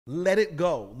Let it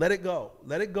go. Let it go.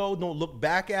 Let it go. Don't look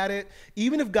back at it.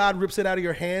 Even if God rips it out of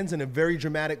your hands in a very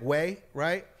dramatic way,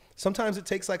 right? Sometimes it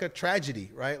takes like a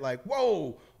tragedy, right? Like,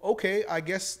 whoa, okay, I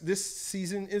guess this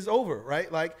season is over,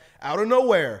 right? Like out of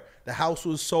nowhere, the house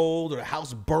was sold or the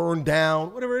house burned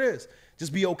down, whatever it is.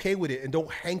 Just be okay with it and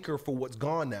don't hanker for what's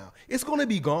gone now. It's going to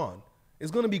be gone. It's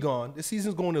going to be gone. This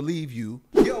season's going to leave you.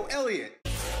 Yo, Elliott.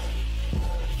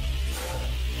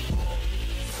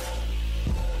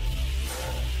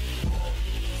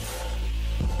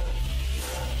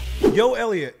 Yo,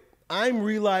 Elliott, I'm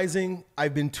realizing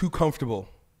I've been too comfortable.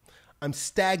 I'm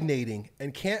stagnating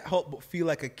and can't help but feel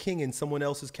like a king in someone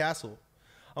else's castle.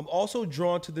 I'm also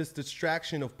drawn to this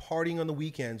distraction of partying on the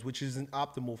weekends, which isn't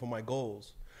optimal for my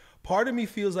goals. Part of me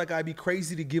feels like I'd be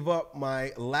crazy to give up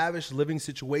my lavish living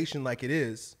situation like it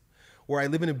is, where I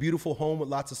live in a beautiful home with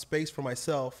lots of space for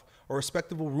myself, a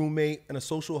respectable roommate, and a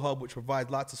social hub which provides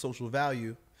lots of social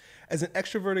value. As an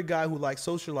extroverted guy who likes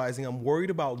socializing, I'm worried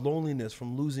about loneliness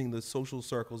from losing the social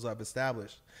circles I've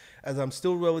established, as I'm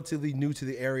still relatively new to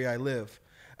the area I live.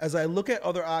 As I look at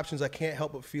other options, I can't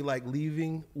help but feel like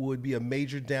leaving would be a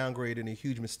major downgrade and a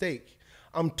huge mistake.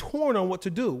 I'm torn on what to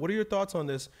do. What are your thoughts on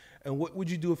this? And what would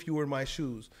you do if you were in my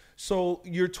shoes? So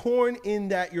you're torn in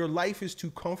that your life is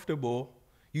too comfortable.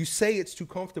 You say it's too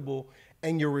comfortable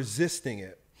and you're resisting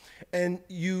it. And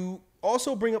you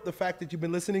also bring up the fact that you've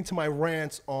been listening to my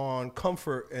rants on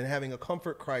comfort and having a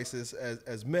comfort crisis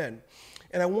as men.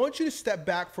 And I want you to step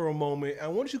back for a moment. I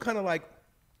want you to kind of like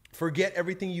forget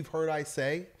everything you've heard I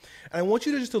say. And I want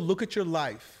you to just to look at your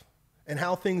life and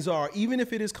how things are, even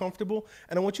if it is comfortable.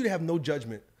 And I want you to have no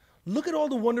judgment. Look at all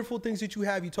the wonderful things that you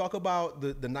have. You talk about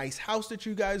the nice house that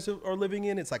you guys are living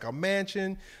in. It's like a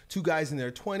mansion, two guys in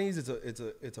their 20s.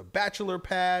 It's a bachelor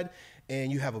pad,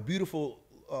 and you have a beautiful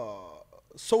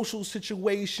social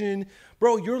situation.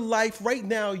 Bro, your life right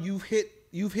now, you've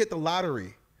hit the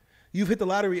lottery. You've hit the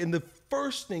lottery. And the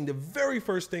very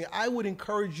first thing I would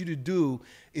encourage you to do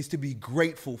is to be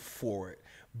grateful for it.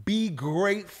 Be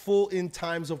grateful in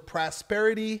times of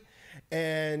prosperity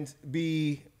and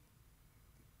be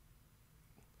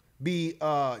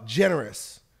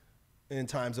generous in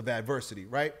times of adversity,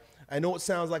 right? I know it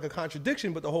sounds like a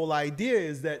contradiction, but the whole idea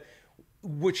is that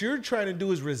what you're trying to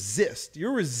do is resist.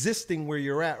 You're resisting where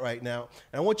you're at right now.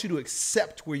 And I want you to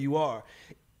accept where you are.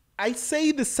 I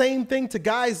say the same thing to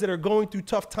guys that are going through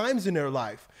tough times in their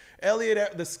life.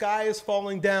 Elliott, the sky is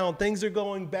falling down. Things are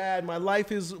going bad. My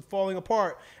life is falling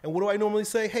apart. And what do I normally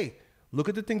say? Hey, look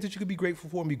at the things that you could be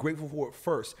grateful for and be grateful for it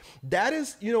first. That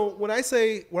is, you know, when I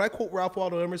quote Ralph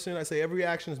Waldo Emerson, I say every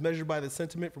action is measured by the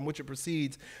sentiment from which it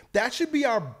proceeds. That should be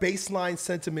our baseline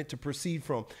sentiment to proceed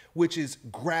from, which is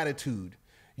gratitude.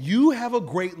 You have a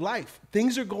great life.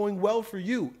 Things are going well for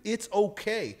you. It's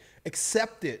okay.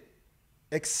 Accept it.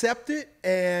 Accept it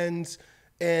and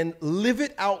live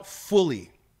it out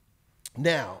fully.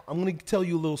 Now, I'm going to tell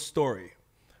you a little story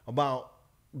about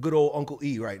good old Uncle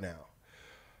E right now.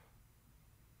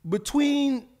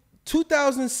 Between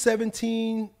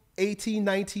 2017, 18,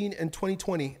 19, and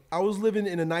 2020, I was living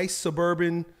in a nice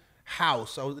suburban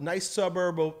house. I was a nice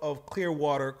suburb of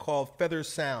Clearwater called Feather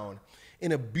Sound,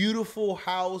 in a beautiful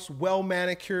house,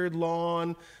 well-manicured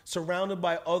lawn, surrounded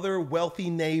by other wealthy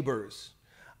neighbors.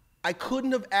 I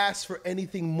couldn't have asked for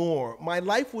anything more. My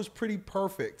life was pretty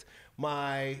perfect.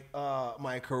 My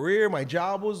career, my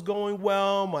job was going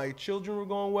well. My children were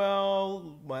going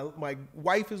well. My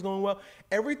wife is going well.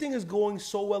 Everything is going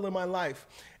so well in my life.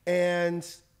 And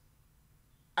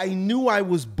I knew I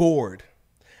was bored.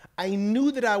 I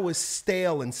knew that I was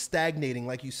stale and stagnating,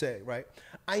 like you say, right?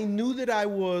 I knew that I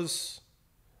was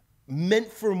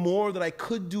meant for more, that I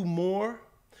could do more.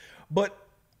 But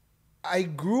I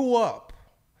grew up.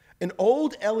 An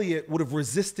old Elliott would have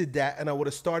resisted that and I would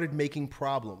have started making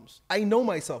problems. I know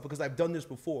myself because I've done this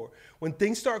before. When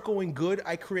things start going good,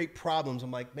 I create problems. I'm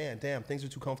like, man, damn, things are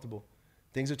too comfortable.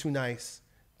 Things are too nice.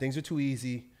 Things are too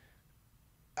easy.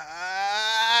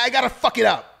 I gotta fuck it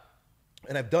up.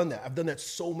 And I've done that. I've done that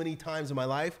so many times in my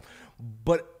life.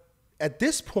 But at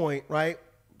this point, right,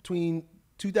 between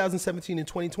 2017 and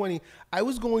 2020, I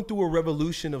was going through a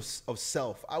revolution of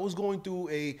self. I was going through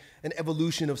an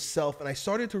evolution of self, and I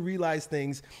started to realize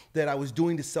things that I was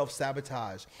doing to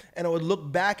self-sabotage. And I would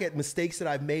look back at mistakes that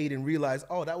I've made and realize,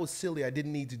 oh, that was silly. I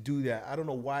didn't need to do that. I don't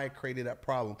know why I created that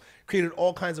problem. Created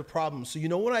all kinds of problems. So you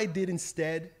know what I did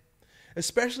instead?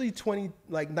 Especially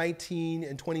 19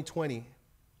 and 2020,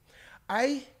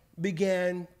 I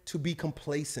began to be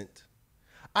complacent.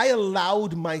 I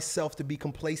allowed myself to be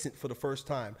complacent for the first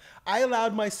time. I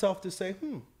allowed myself to say,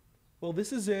 well,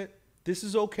 this is it. This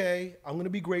is okay. I'm going to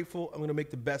be grateful. I'm going to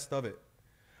make the best of it.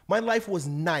 My life was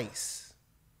nice.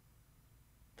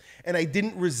 and I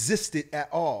didn't resist it at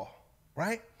all,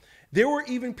 right? There were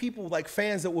even people like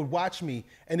fans that would watch me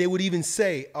and they would even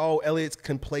say, oh, Elliott's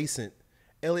complacent.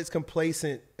 Elliott's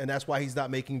complacent and that's why he's not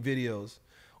making videos.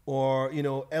 Or, you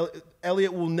know,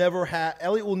 Elliott will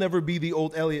never be the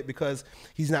old Elliott because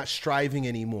he's not striving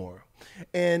anymore.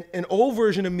 And an old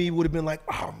version of me would have been like,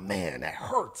 oh man, that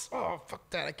hurts. Oh, fuck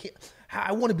that. I can't.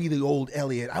 I want to be the old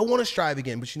Elliott. I want to strive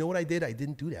again. But you know what I did? I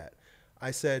didn't do that.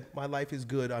 I said, my life is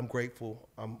good. I'm grateful.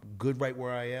 I'm good right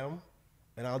where I am.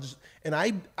 And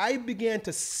I began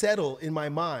to settle in my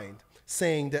mind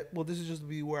saying that, well, this is just to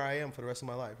be where I am for the rest of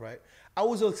my life, right? I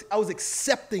was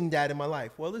accepting that in my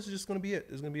life. Well, this is just going to be it.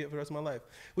 This is going to be it for the rest of my life.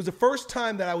 It was the first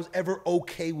time that I was ever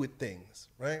okay with things,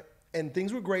 right? And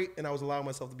things were great, and I was allowing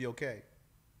myself to be okay.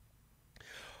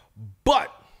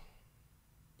 But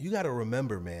you got to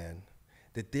remember, man,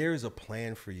 that there is a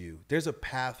plan for you. There's a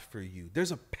path for you.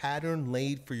 There's a pattern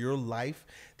laid for your life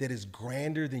that is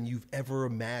grander than you've ever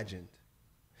imagined.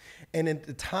 And if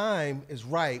the time is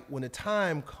right, when the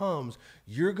time comes,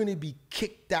 you're going to be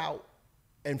kicked out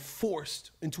and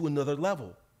forced into another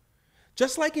level.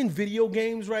 Just like in video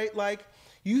games, right? Like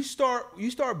you start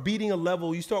beating a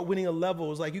level, you start winning a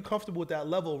level. It's like you're comfortable with that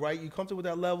level, right? You're comfortable with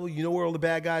that level. You know where all the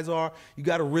bad guys are. You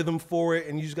got a rhythm for it,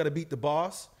 and you just got to beat the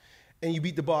boss. And you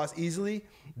beat the boss easily.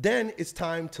 Then it's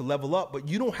time to level up, but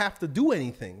you don't have to do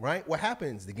anything, right? What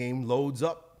happens? The game loads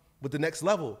up with the next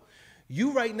level.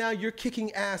 You right now, you're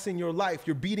kicking ass in your life.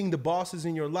 You're beating the bosses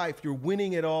in your life. You're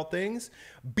winning at all things.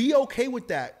 Be okay with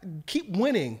that. Keep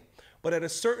winning. But at a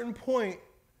certain point,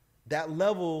 that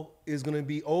level is going to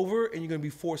be over and you're going to be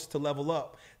forced to level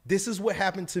up. This is what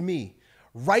happened to me.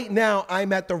 Right now,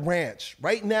 I'm at the ranch.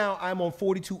 Right now, I'm on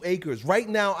 42 acres. Right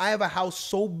now, I have a house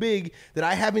so big that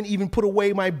I haven't even put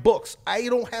away my books. I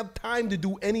don't have time to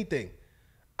do anything.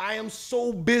 I am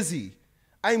so busy.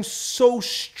 I'm so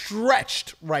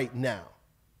stretched right now.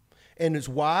 And it's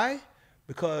why?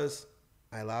 Because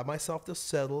I allowed myself to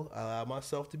settle. I allowed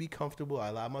myself to be comfortable. I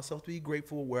allowed myself to be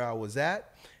grateful where I was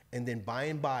at. And then by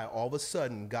and by, all of a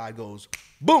sudden, God goes,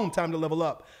 boom, time to level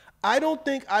up. I don't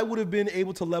think I would have been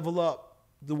able to level up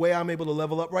the way I'm able to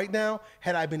level up right now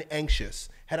had I been anxious,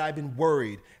 had I been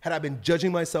worried, had I been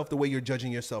judging myself the way you're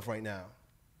judging yourself right now.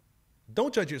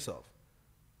 Don't judge yourself.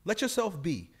 Let yourself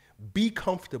be. Be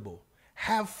comfortable.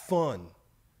 Have fun.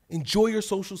 Enjoy your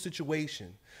social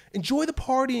situation. Enjoy the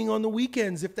partying on the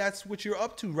weekends if that's what you're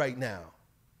up to right now.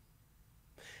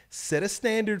 Set a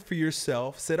standard for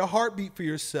yourself. Set a heartbeat for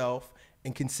yourself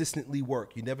and consistently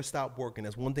work. You never stop working.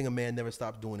 That's one thing a man never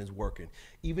stops doing is working.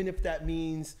 Even if that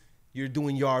means you're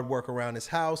doing yard work around his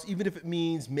house, even if it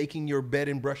means making your bed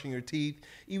and brushing your teeth,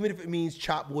 even if it means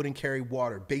chop wood and carry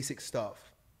water, basic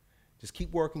stuff. Just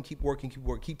keep working, keep working, keep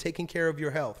working. Keep taking care of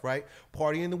your health, right?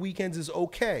 Partying the weekends is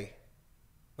okay,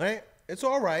 right? It's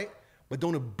all right, but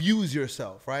don't abuse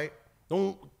yourself, right?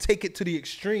 Don't take it to the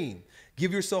extreme.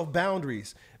 Give yourself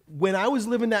boundaries. When I was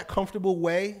living that comfortable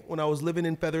way, when I was living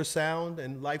in Feather Sound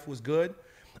and life was good,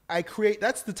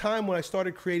 that's the time when I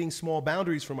started creating small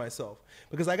boundaries for myself,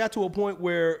 because I got to a point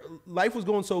where life was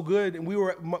going so good, and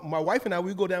my wife and I, we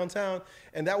would go downtown,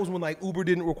 and that was when like Uber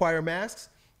didn't require masks.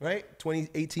 Right?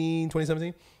 2018,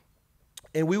 2017.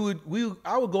 And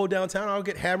I would go downtown, I would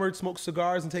get hammered, smoke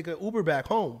cigars, and take an Uber back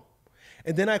home.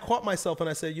 And then I caught myself and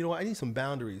I said, you know what, I need some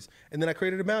boundaries. And then I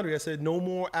created a boundary. I said, no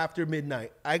more after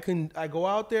midnight. I go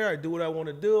out there, I do what I want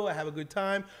to do, I have a good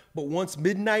time. But once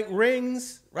midnight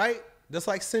rings, right? Just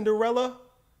like Cinderella,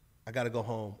 I got to go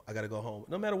home. I got to go home.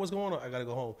 No matter what's going on, I got to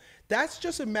go home. That's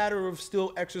just a matter of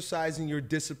still exercising your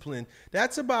discipline.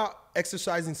 That's about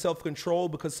exercising self-control,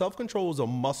 because self-control is a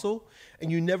muscle,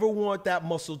 and you never want that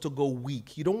muscle to go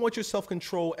weak. You don't want your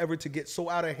self-control ever to get so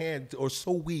out of hand or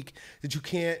so weak that you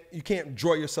can't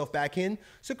draw yourself back in.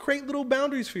 So create little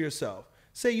boundaries for yourself.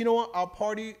 Say, you know what, I'll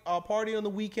party on the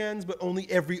weekends, but only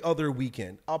every other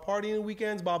weekend. I'll party on the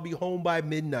weekends, but I'll be home by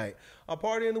midnight. I'll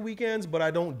party on the weekends, but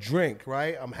I don't drink,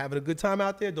 right? I'm having a good time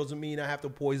out there. Doesn't mean I have to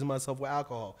poison myself with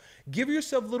alcohol. Give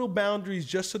yourself little boundaries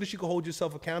just so that you can hold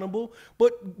yourself accountable,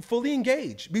 but fully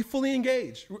engaged. Be fully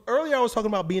engaged. Earlier, I was talking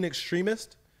about being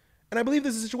extremist, and I believe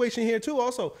there's a situation here too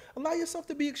also. Allow yourself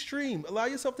to be extreme. Allow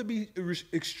yourself to be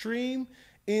extreme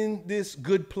in this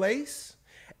good place.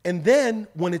 And then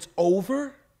when it's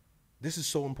over, this is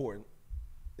so important.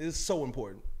 It is so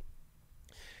important.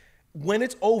 When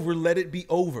it's over, let it be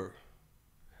over.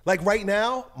 Like right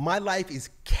now, my life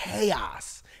is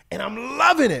chaos and I'm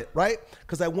loving it, right?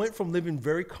 Because I went from living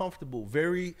very comfortable,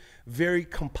 very, very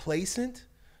complacent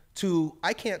to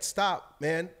I can't stop,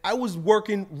 man. I was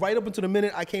working right up until the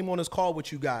minute I came on this call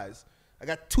with you guys. I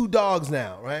got 2 dogs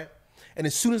now, right? And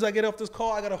as soon as I get off this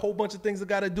call, I got a whole bunch of things I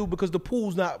got to do because the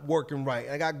pool's not working right.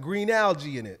 And I got green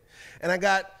algae in it. And I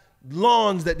got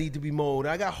lawns that need to be mowed.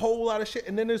 I got a whole lot of shit.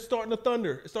 And then it's starting to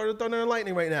thunder. It's starting to thunder and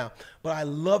lightning right now. But I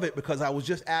love it because I was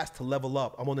just asked to level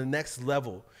up. I'm on the next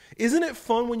level. Isn't it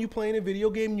fun when you're playing a video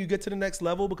game and you get to the next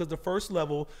level because the first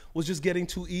level was just getting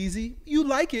too easy? You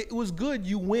like it. It was good.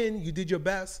 You win. You did your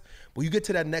best. But you get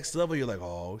to that next level, you're like,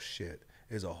 oh shit.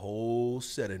 There's a whole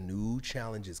set of new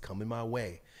challenges coming my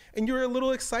way. And you're a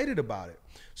little excited about it.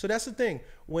 So that's the thing.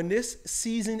 When this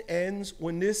season ends,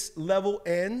 when this level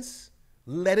ends,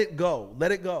 let it go.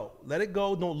 Let it go. Let it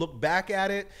go. Don't look back at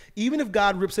it. Even if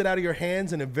God rips it out of your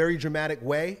hands in a very dramatic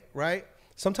way, right?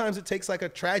 Sometimes it takes like a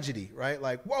tragedy, right?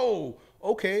 Like, whoa,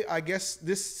 okay, I guess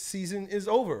this season is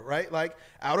over, right? Like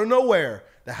out of nowhere,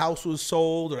 the house was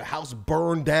sold or the house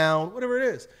burned down, whatever it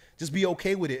is. Just be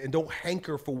okay with it and don't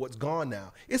hanker for what's gone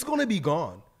now. It's going to be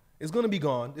gone. It's going to be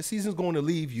gone. This season's going to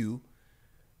leave you.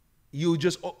 You'll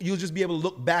just be able to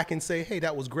look back and say, hey,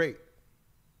 that was great.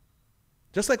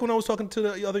 Just like when I was talking to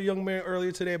the other young man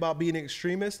earlier today about being an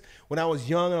extremist. When I was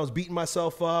young and I was beating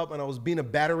myself up and I was being a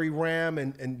battering ram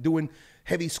and doing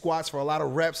heavy squats for a lot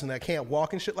of reps and I can't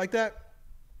walk and shit like that.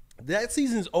 That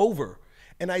season's over.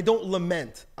 And I don't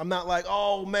lament. I'm not like,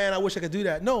 oh man, I wish I could do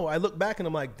that. No, I look back and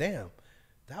I'm like, damn.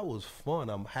 That was fun.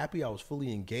 I'm happy I was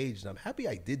fully engaged. I'm happy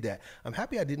I did that. I'm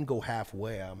happy I didn't go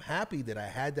halfway. I'm happy that I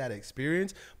had that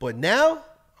experience. But now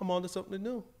I'm on to something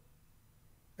new.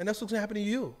 And that's what's going to happen to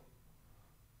you.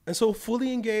 And so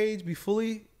fully engaged, be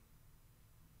fully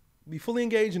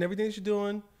engaged in everything that you're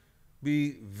doing.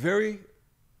 Be very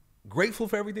grateful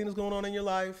for everything that's going on in your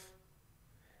life.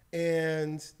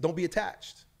 And don't be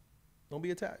attached. Don't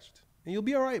be attached. And you'll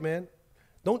be all right, man.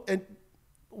 And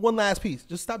one last piece.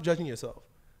 Just stop judging yourself.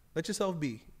 Let yourself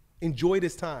be. Enjoy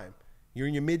this time. You're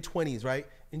in your mid-20s, right?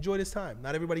 Enjoy this time.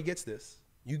 Not everybody gets this.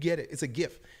 You get it. It's a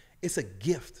gift. It's a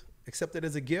gift. Accept it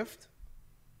as a gift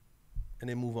and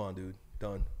then move on, dude.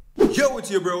 Done. Yo, it's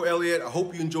your bro, Elliott. I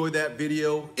hope you enjoyed that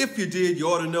video. If you did, you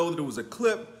ought to know that it was a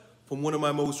clip from one of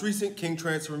my most recent King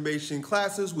Transformation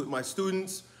classes with my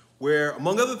students where,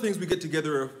 among other things, we get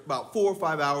together about 4 or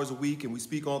 5 hours a week and we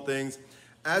speak on things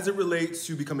as it relates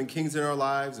to becoming kings in our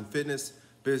lives in fitness,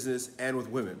 business, and with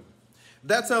women. If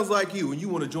that sounds like you and you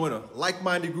want to join a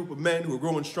like-minded group of men who are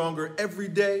growing stronger every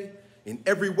day, in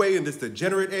every way in this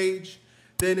degenerate age,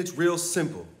 then it's real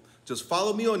simple. Just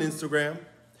follow me on Instagram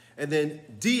and then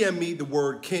DM me the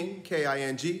word King,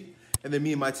 K-I-N-G, and then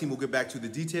me and my team will get back to the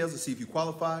details to see if you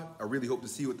qualify. I really hope to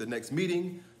see you at the next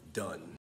meeting. Done.